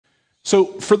So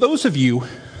for those of you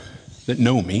that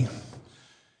know me,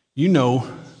 you know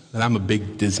that I'm a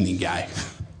big Disney guy.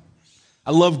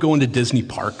 I love going to Disney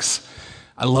parks.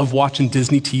 I love watching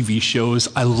Disney TV shows.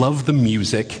 I love the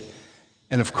music.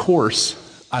 And of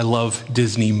course, I love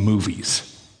Disney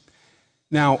movies.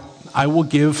 Now, I will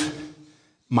give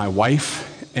my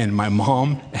wife and my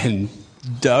mom and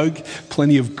Doug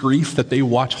plenty of grief that they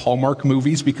watch Hallmark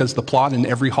movies because the plot in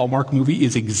every Hallmark movie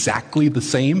is exactly the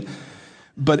same.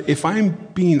 But if I'm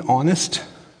being honest,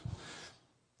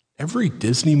 every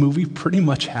Disney movie pretty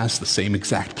much has the same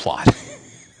exact plot.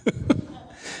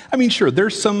 I mean, sure,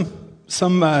 there's some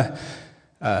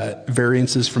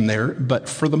variances from there, but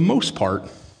for the most part,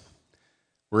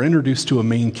 we're introduced to a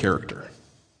main character.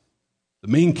 The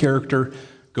main character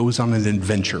goes on an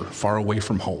adventure far away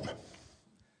from home.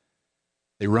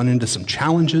 They run into some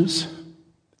challenges.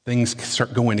 Things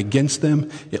start going against them.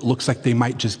 It looks like they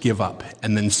might just give up,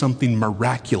 and then something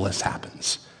miraculous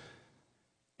happens.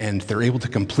 And they're able to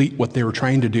complete what they were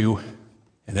trying to do,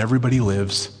 and everybody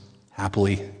lives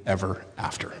happily ever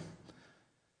after.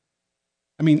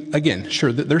 I mean, again,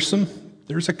 sure, there's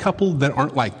a couple that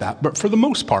aren't like that, but for the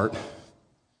most part,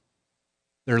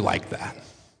 they're like that.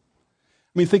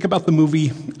 I mean, think about the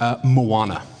movie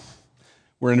Moana.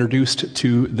 We're introduced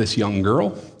to this young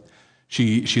girl.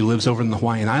 She lives over in the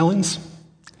Hawaiian Islands,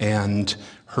 and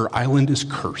her island is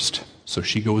cursed. So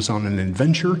she goes on an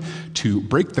adventure to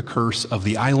break the curse of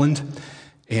the island,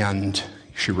 and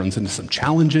she runs into some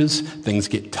challenges. Things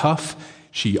get tough.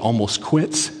 She almost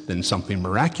quits. Then something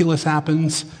miraculous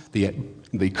happens.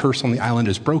 The curse on the island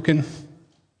is broken.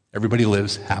 Everybody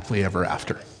lives happily ever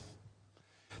after.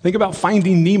 Think about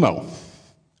Finding Nemo.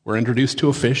 We're introduced to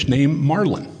a fish named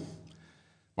Marlin.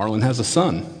 Marlin has a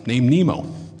son named Nemo.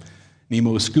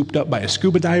 Nemo is scooped up by a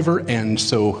scuba diver, and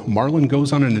so Marlin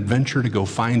goes on an adventure to go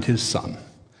find his son.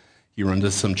 He runs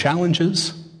into some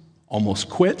challenges, almost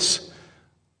quits.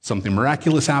 Something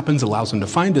miraculous happens, allows him to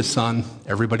find his son.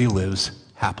 Everybody lives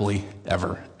happily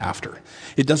ever after.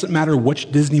 It doesn't matter which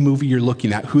Disney movie you're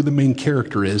looking at, who the main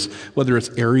character is, whether it's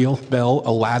Ariel, Belle,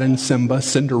 Aladdin, Simba,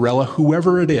 Cinderella,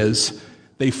 whoever it is,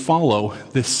 they follow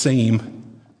this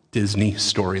same Disney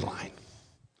storyline.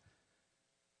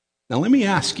 Now let me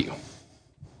ask you,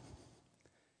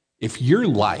 if your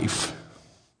life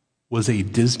was a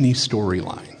Disney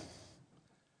storyline,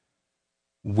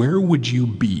 where would you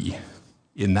be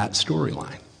in that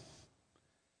storyline?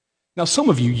 Now, some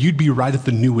of you, you'd be right at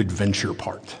the new adventure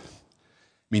part.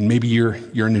 I mean, maybe you're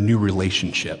in a new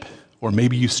relationship, or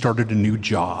maybe you started a new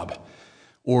job,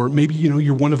 or maybe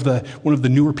you're one of the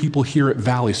newer people here at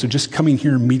Valley. So just coming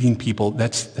here and meeting people,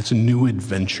 that's a new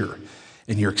adventure,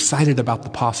 and you're excited about the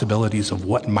possibilities of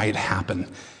what might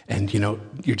happen. And,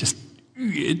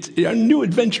 it's a new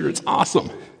adventure. It's awesome.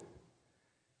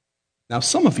 Now,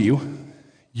 some of you,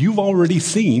 you've already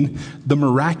seen the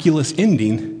miraculous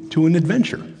ending to an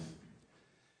adventure.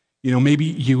 Maybe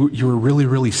you were really,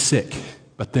 really sick,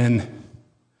 but then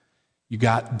you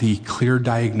got the clear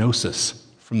diagnosis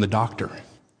from the doctor.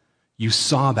 You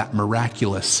saw that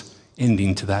miraculous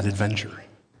ending to that adventure.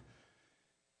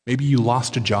 Maybe you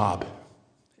lost a job.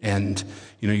 And,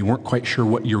 you weren't quite sure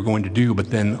what you were going to do,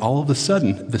 but then all of a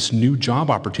sudden, this new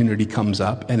job opportunity comes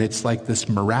up, and it's like this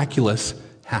miraculous,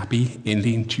 happy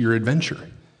ending to your adventure.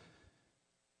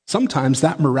 Sometimes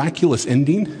that miraculous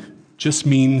ending just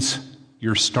means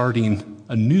you're starting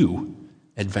a new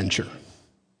adventure.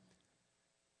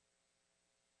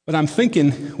 But I'm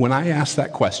thinking, when I ask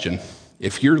that question,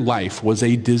 if your life was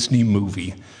a Disney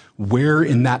movie, where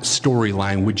in that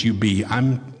storyline would you be?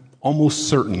 I'm almost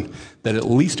certain that at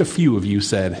least a few of you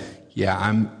said, yeah,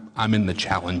 I'm in the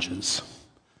challenges.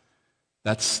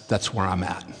 That's where I'm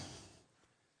at.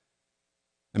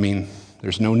 I mean,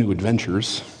 there's no new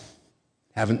adventures.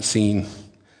 Haven't seen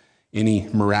any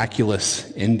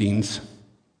miraculous endings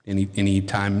any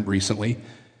time recently.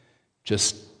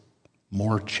 Just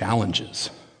more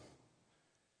challenges.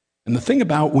 And the thing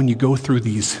about when you go through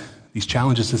these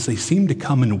challenges is they seem to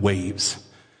come in waves.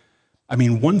 I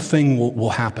mean, one thing will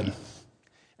happen,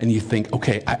 and you think,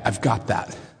 okay, I've got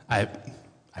that.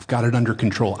 I've got it under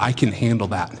control. I can handle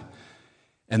that.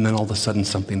 And then all of a sudden,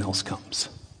 something else comes.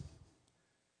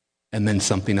 And then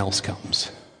something else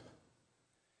comes.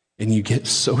 And you get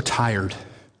so tired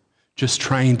just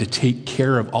trying to take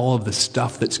care of all of the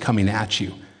stuff that's coming at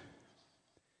you.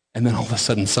 And then all of a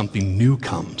sudden, something new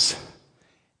comes.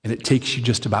 And it takes you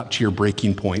just about to your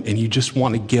breaking point, and you just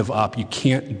want to give up. You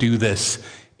can't do this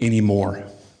anymore.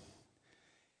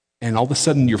 And all of a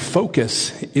sudden, your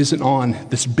focus isn't on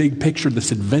this big picture,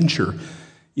 this adventure.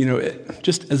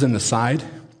 Just as an aside,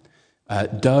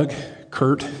 Doug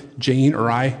Kurt, Jane,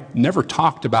 or I never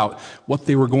talked about what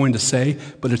they were going to say,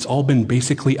 but it's all been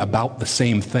basically about the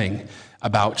same thing,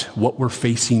 about what we're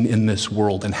facing in this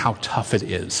world and how tough it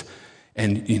is.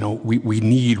 And, we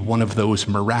need one of those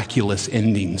miraculous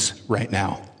endings right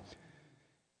now.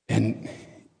 And,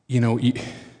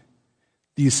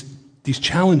 these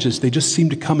challenges, they just seem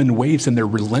to come in waves and they're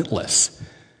relentless.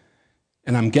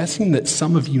 And I'm guessing that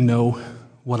some of you know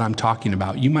what I'm talking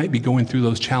about. You might be going through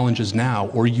those challenges now,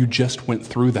 or you just went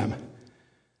through them.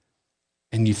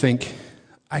 And you think,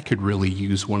 I could really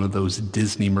use one of those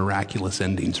Disney miraculous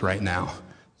endings right now.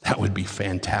 That would be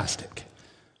fantastic.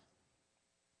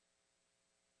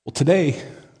 Well, today,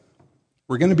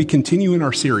 we're going to be continuing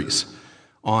our series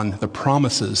on the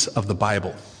promises of the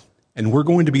Bible. And we're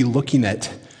going to be looking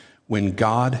at when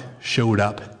God showed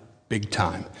up big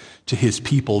time to his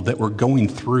people that were going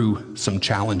through some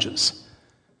challenges.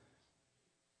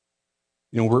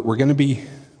 We're going to be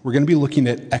looking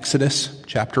at Exodus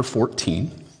chapter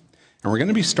 14, and we're going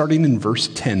to be starting in verse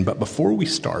 10. But before we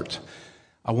start,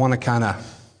 I want to kind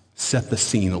of set the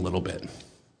scene a little bit.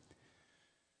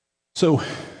 So,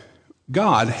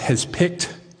 God has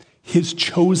picked his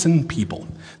chosen people.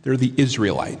 They're the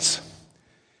Israelites,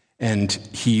 and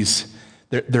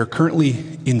they're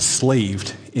currently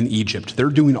enslaved in Egypt. They're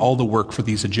doing all the work for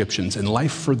these Egyptians, and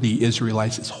life for the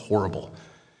Israelites is horrible.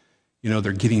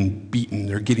 They're getting beaten,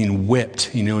 they're getting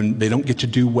whipped, and they don't get to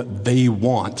do what they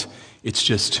want. It's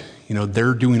just,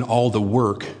 they're doing all the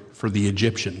work for the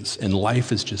Egyptians, and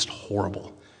life is just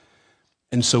horrible.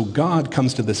 And so God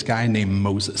comes to this guy named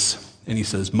Moses, and he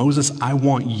says, Moses, I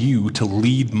want you to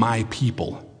lead my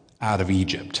people out of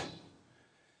Egypt.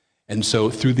 And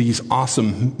so through these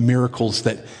awesome miracles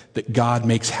that God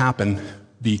makes happen,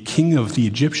 the king of the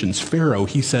Egyptians, Pharaoh,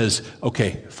 he says,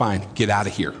 okay, fine, get out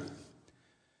of here.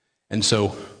 And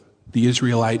so the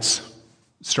Israelites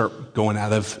start going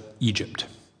out of Egypt.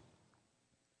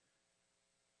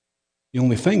 The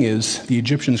only thing is, the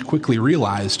Egyptians quickly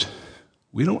realized,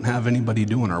 we don't have anybody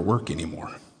doing our work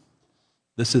anymore.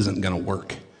 This isn't going to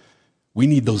work. We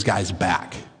need those guys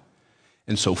back.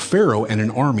 And so Pharaoh and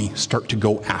an army start to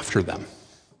go after them.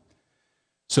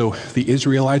 So the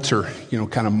Israelites are,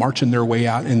 kind of marching their way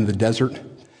out in the desert,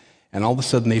 and all of a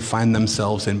sudden they find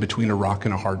themselves in between a rock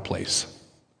and a hard place.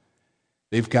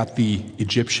 They've got the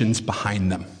Egyptians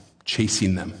behind them,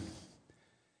 chasing them.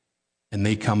 And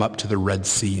they come up to the Red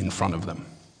Sea in front of them.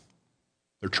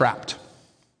 They're trapped.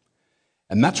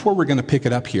 And that's where we're going to pick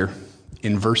it up here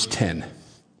in verse 10.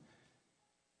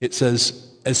 It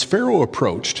says, as Pharaoh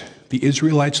approached, the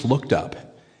Israelites looked up,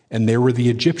 and there were the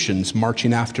Egyptians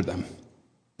marching after them.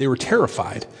 They were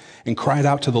terrified and cried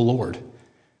out to the Lord.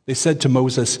 They said to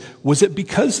Moses, was it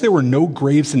because there were no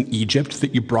graves in Egypt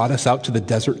that you brought us out to the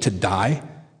desert to die?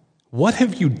 What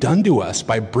have you done to us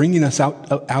by bringing us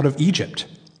out of Egypt?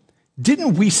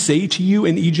 Didn't we say to you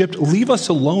in Egypt, leave us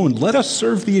alone, let us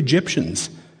serve the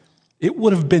Egyptians? It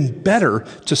would have been better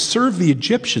to serve the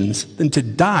Egyptians than to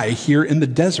die here in the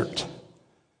desert.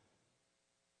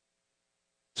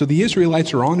 So the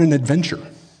Israelites are on an adventure.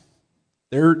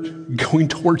 They're going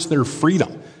towards their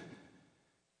freedom.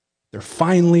 They're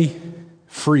finally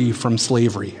free from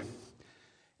slavery.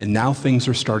 And now things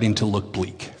are starting to look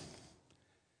bleak.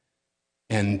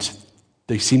 And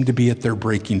they seem to be at their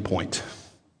breaking point.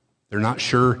 They're not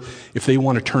sure if they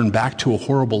want to turn back to a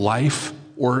horrible life,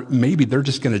 or maybe they're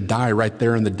just going to die right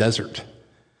there in the desert.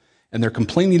 And they're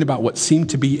complaining about what seemed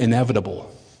to be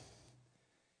inevitable.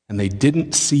 And they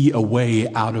didn't see a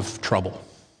way out of trouble.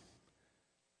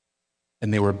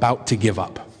 And they were about to give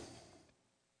up.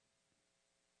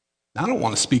 Now, I don't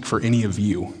want to speak for any of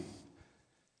you,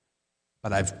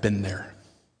 but I've been there.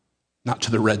 Not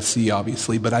to the Red Sea,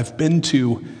 obviously, but I've been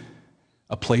to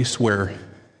a place where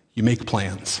you make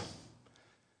plans.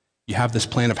 You have this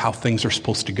plan of how things are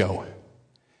supposed to go.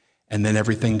 And then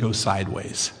everything goes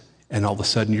sideways. And all of a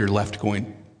sudden you're left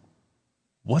going,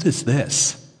 what is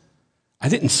this? I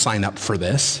didn't sign up for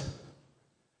this.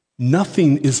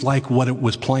 Nothing is like what it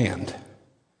was planned.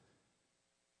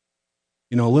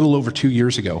 A little over 2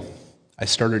 years ago, I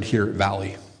started here at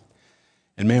Valley.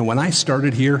 And man, when I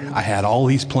started here, I had all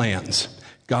these plans.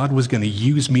 God was going to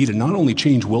use me to not only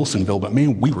change Wilsonville, but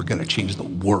man, we were going to change the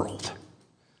world.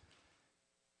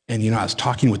 And I was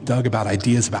talking with Doug about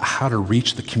ideas about how to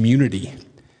reach the community.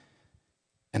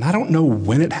 And I don't know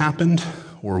when it happened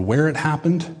or where it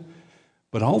happened,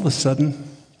 but all of a sudden,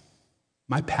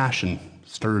 my passion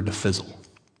started to fizzle.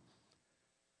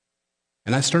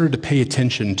 And I started to pay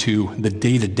attention to the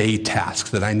day-to-day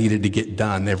tasks that I needed to get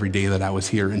done every day that I was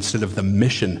here instead of the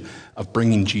mission of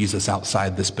bringing Jesus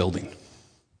outside this building.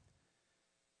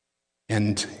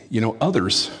 And,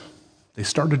 others, they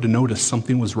started to notice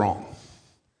something was wrong.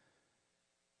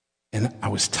 And I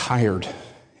was tired,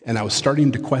 and I was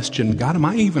starting to question, God, am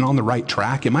I even on the right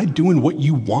track? Am I doing what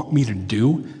you want me to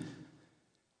do?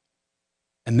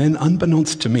 And then,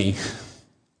 unbeknownst to me,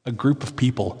 a group of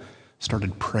people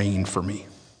started praying for me.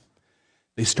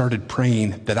 They started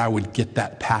praying that I would get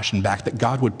that passion back, that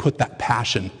God would put that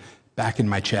passion back in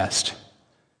my chest.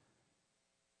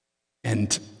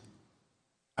 And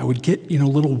I would get,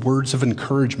 little words of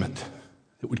encouragement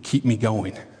that would keep me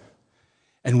going.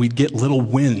 And we'd get little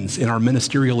wins in our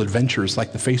ministerial adventures,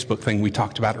 like the Facebook thing we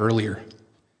talked about earlier.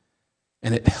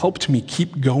 And it helped me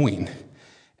keep going.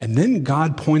 And then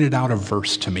God pointed out a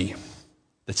verse to me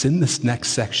that's in this next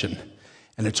section.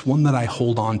 And it's one that I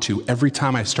hold on to every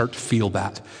time I start to feel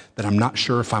that I'm not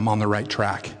sure if I'm on the right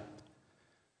track.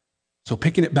 So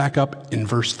picking it back up in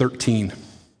verse 13, it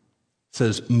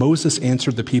says, Moses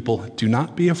answered the people, "Do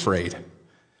not be afraid.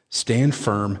 Stand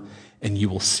firm, and you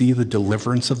will see the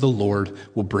deliverance of the Lord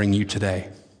will bring you today.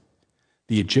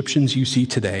 The Egyptians you see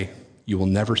today, you will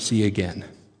never see again.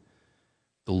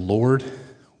 The Lord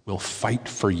will fight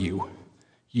for you.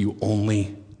 You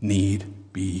only need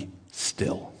be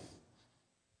still."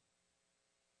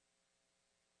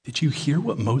 Did you hear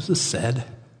what Moses said?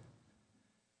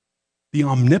 The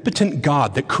omnipotent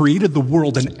God that created the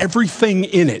world and everything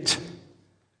in it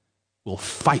will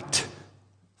fight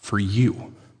for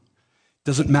you.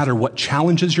 Doesn't matter what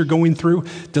challenges you're going through,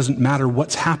 doesn't matter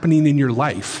what's happening in your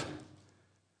life.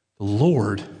 The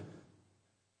Lord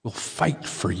will fight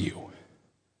for you.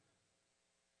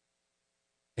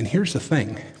 And here's the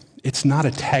thing, it's not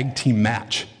a tag team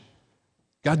match.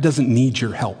 God doesn't need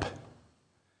your help.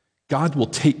 God will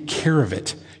take care of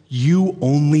it. You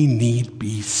only need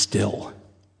be still.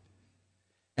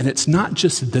 And it's not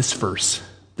just this verse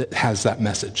that has that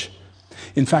message.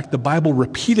 In fact, the Bible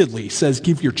repeatedly says,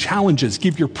 give your challenges,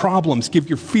 give your problems, give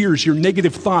your fears, your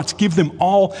negative thoughts, give them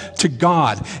all to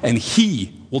God, and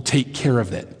He will take care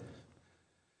of it.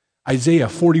 Isaiah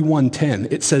 41:10,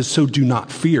 it says, "So do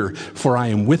not fear, for I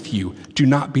am with you. Do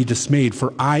not be dismayed,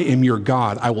 for I am your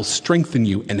God. I will strengthen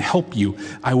you and help you.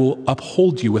 I will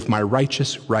uphold you with my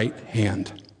righteous right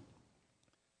hand."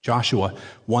 Joshua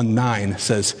 1:9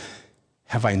 says,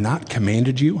 "Have I not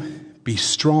commanded you? Be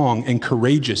strong and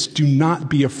courageous. Do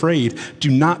not be afraid. Do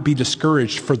not be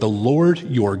discouraged, for the Lord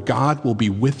your God will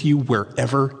be with you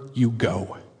wherever you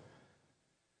go."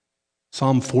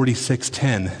 Psalm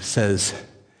 46:10 says,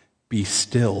 "Be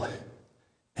still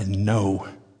and know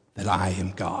that I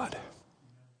am God."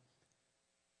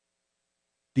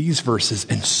 These verses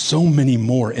and so many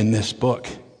more in this book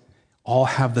all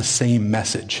have the same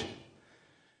message.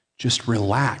 Just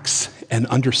relax and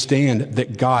understand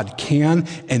that God can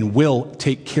and will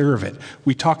take care of it.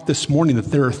 We talked this morning that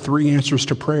there are 3 answers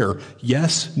to prayer.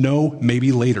 Yes, no,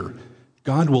 maybe later.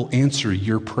 God will answer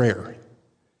your prayer.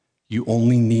 You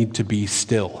only need to be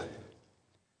still.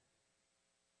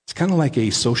 It's kind of like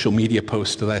a social media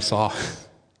post that I saw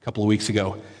a couple of weeks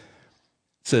ago.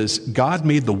 It says, God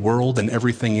made the world and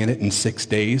everything in it in 6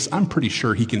 days. I'm pretty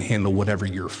sure He can handle whatever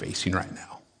you're facing right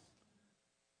now.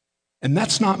 And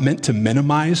that's not meant to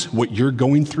minimize what you're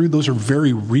going through. Those are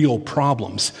very real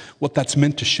problems. What that's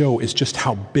meant to show is just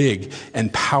how big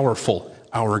and powerful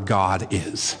our God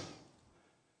is.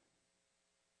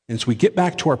 And as we get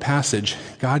back to our passage,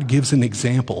 God gives an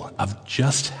example of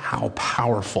just how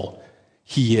powerful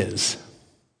He is.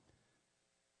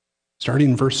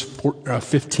 Starting in verse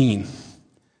 15,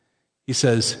 He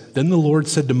says, "Then the Lord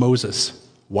said to Moses,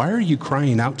 'Why are you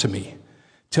crying out to me?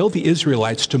 Tell the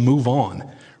Israelites to move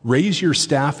on. Raise your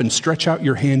staff and stretch out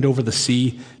your hand over the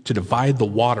sea to divide the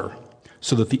water,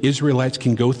 so that the Israelites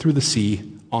can go through the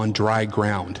sea on dry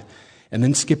ground.'" And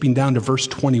then skipping down to verse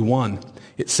 21,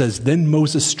 it says, "Then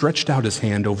Moses stretched out his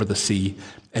hand over the sea,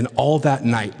 and all that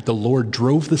night the Lord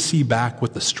drove the sea back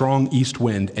with a strong east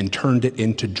wind and turned it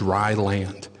into dry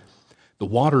land. The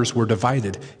waters were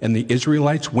divided, and the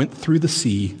Israelites went through the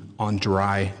sea on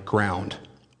dry ground,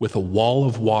 with a wall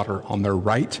of water on their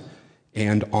right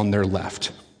and on their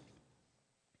left."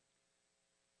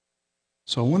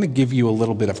 So I want to give you a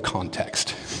little bit of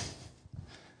context.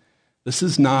 This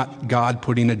is not God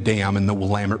putting a dam in the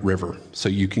Willamette River so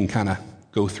you can kind of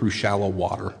go through shallow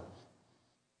water.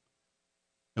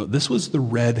 No, this was the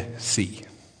Red Sea.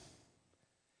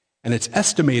 And it's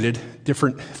estimated,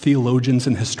 different theologians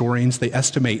and historians, they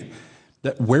estimate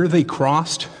that where they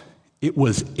crossed, it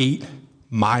was 8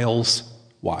 miles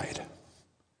wide.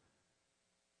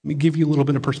 Let me give you a little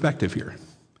bit of perspective here.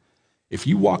 If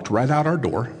you walked right out our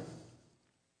door,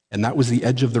 and that was the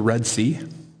edge of the Red Sea,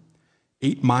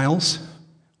 8 miles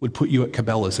would put you at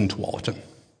Cabela's in Tualatin.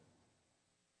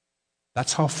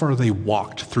 That's how far they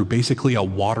walked through basically a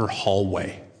water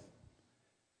hallway.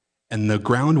 And the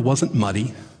ground wasn't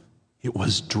muddy, it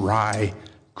was dry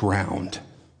ground.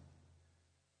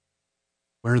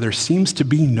 Where there seems to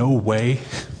be no way,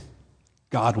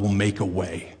 God will make a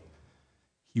way.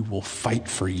 He will fight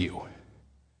for you.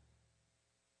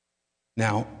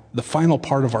 Now, the final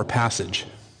part of our passage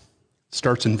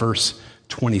starts in verse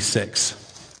 26.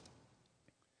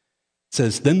 It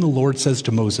says, "Then the Lord says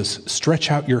to Moses,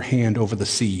 'Stretch out your hand over the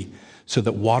sea, so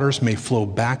that waters may flow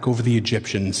back over the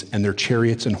Egyptians and their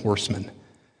chariots and horsemen.'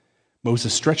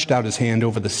 Moses stretched out his hand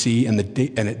over the sea, and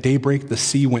at daybreak the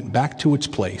sea went back to its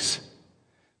place.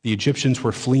 The Egyptians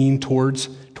were fleeing toward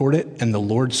it, and the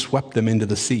Lord swept them into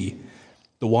the sea.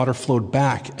 The water flowed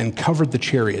back and covered the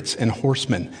chariots and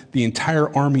horsemen. The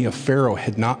entire army of Pharaoh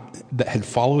that had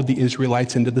followed the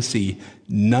Israelites into the sea,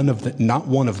 not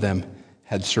one of them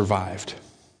had survived."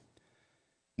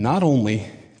 Not only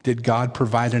did God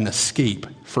provide an escape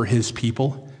for his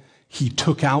people, he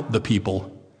took out the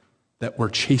people that were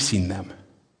chasing them.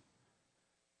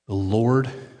 The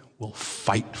Lord will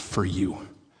fight for you.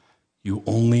 You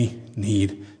only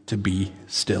need to be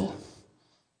still.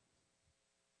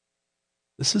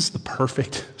 This is the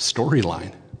perfect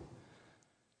storyline.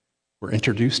 We're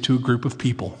introduced to a group of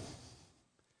people.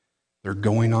 They're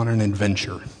going on an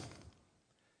adventure.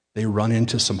 They run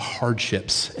into some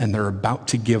hardships and they're about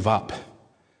to give up.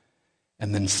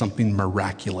 And then something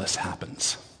miraculous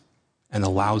happens and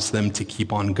allows them to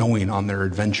keep on going on their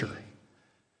adventure.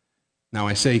 Now,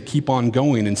 I say keep on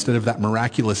going instead of that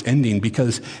miraculous ending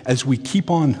because as we keep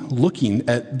on looking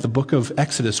at the book of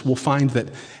Exodus, we'll find that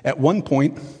at one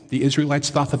point, the Israelites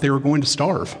thought that they were going to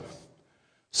starve.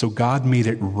 So God made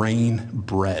it rain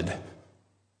bread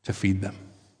to feed them.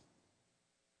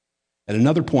 At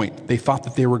another point, they thought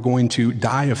that they were going to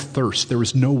die of thirst. There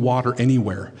was no water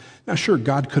anywhere. Now, sure,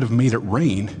 God could have made it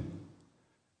rain,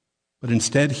 but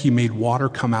instead he made water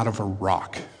come out of a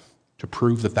rock to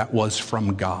prove that that was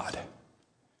from God.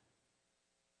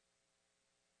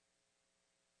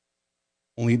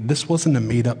 Only this wasn't a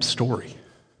made-up story.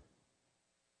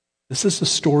 This is the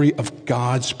story of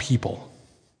God's people.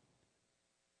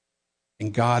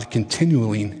 And God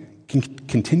continuing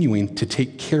to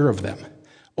take care of them.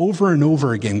 Over and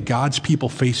over again, God's people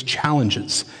face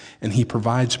challenges, and he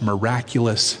provides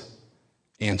miraculous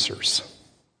answers.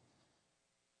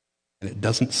 And it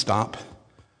doesn't stop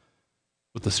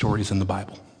with the stories in the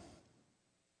Bible.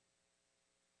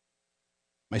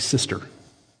 My sister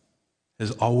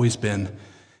has always been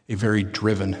a very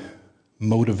driven,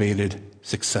 motivated,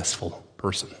 successful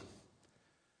person.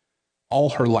 All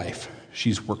her life,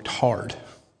 she's worked hard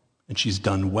and she's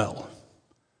done well.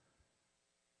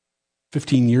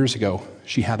 15 years ago,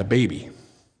 she had a baby.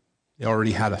 They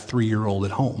already had a 3-year-old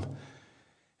at home.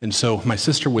 And so my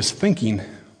sister was thinking,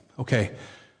 okay,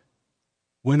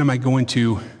 when am I going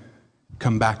to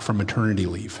come back from maternity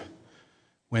leave?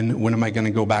 When am I going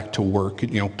to go back to work?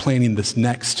 Planning this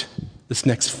next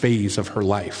phase of her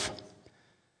life.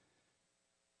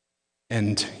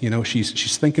 And,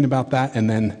 she's thinking about that, and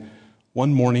then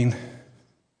one morning,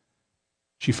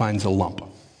 she finds a lump.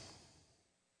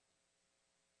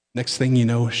 Next thing you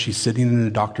know, she's sitting in a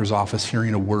doctor's office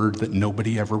hearing a word that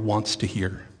nobody ever wants to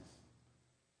hear.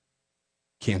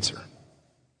 Cancer.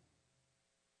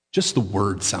 Just the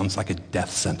word sounds like a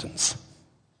death sentence.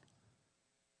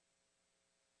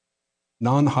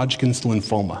 Non-Hodgkin's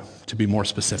lymphoma, to be more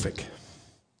specific.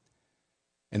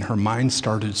 And her mind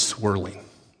started swirling.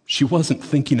 She wasn't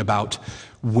thinking about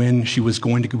when she was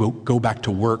going to go back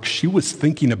to work. She was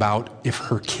thinking about if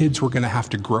her kids were going to have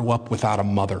to grow up without a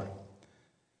mother.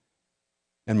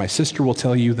 And my sister will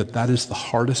tell you that that is the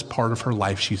hardest part of her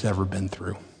life she's ever been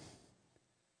through.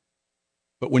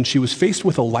 But when she was faced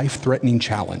with a life-threatening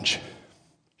challenge,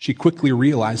 she quickly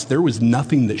realized there was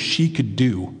nothing that she could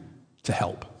do to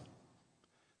help.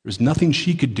 There was nothing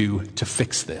she could do to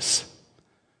fix this.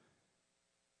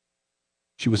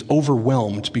 She was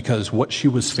overwhelmed because what she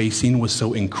was facing was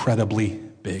so incredibly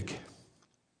big.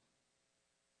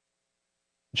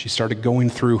 She started going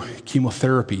through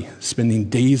chemotherapy, spending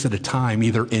days at a time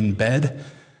either in bed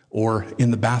or in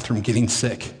the bathroom getting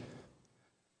sick.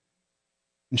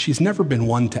 And she's never been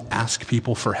one to ask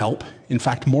people for help. In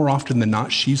fact, more often than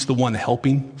not, she's the one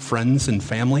helping friends and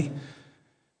family.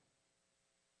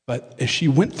 But as she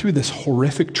went through this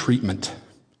horrific treatment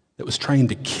that was trying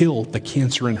to kill the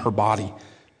cancer in her body,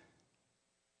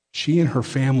 she and her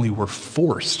family were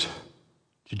forced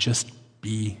to just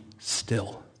be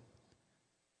still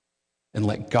and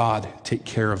let God take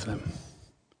care of them.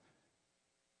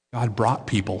 God brought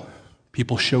people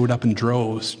People showed up in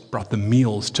droves, brought the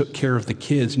meals, took care of the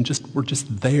kids, and were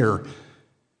just there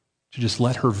to just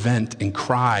let her vent and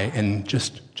cry and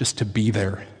just to be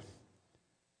there.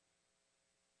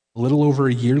 A little over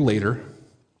a year later,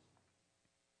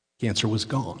 cancer was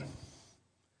gone.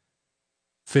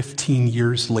 15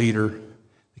 years later,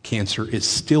 the cancer is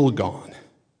still gone.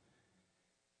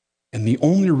 And the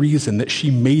only reason that she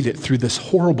made it through this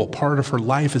horrible part of her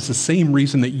life is the same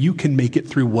reason that you can make it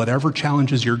through whatever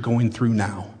challenges you're going through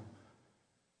now.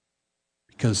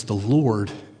 Because the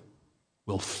Lord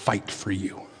will fight for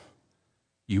you.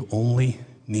 You only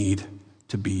need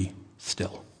to be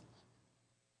still.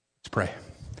 Let's pray.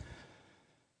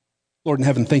 Lord in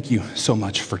heaven, thank you so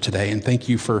much for today, and thank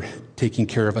you for taking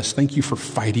care of us. Thank you for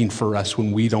fighting for us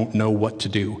when we don't know what to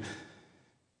do.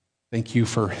 Thank you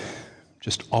for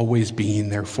just always being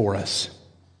there for us.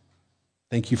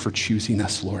 Thank you for choosing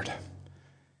us, Lord.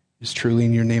 It's truly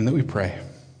in your name that we pray.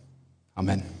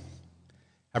 Amen.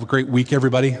 Have a great week,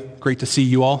 everybody. Great to see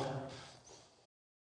you all.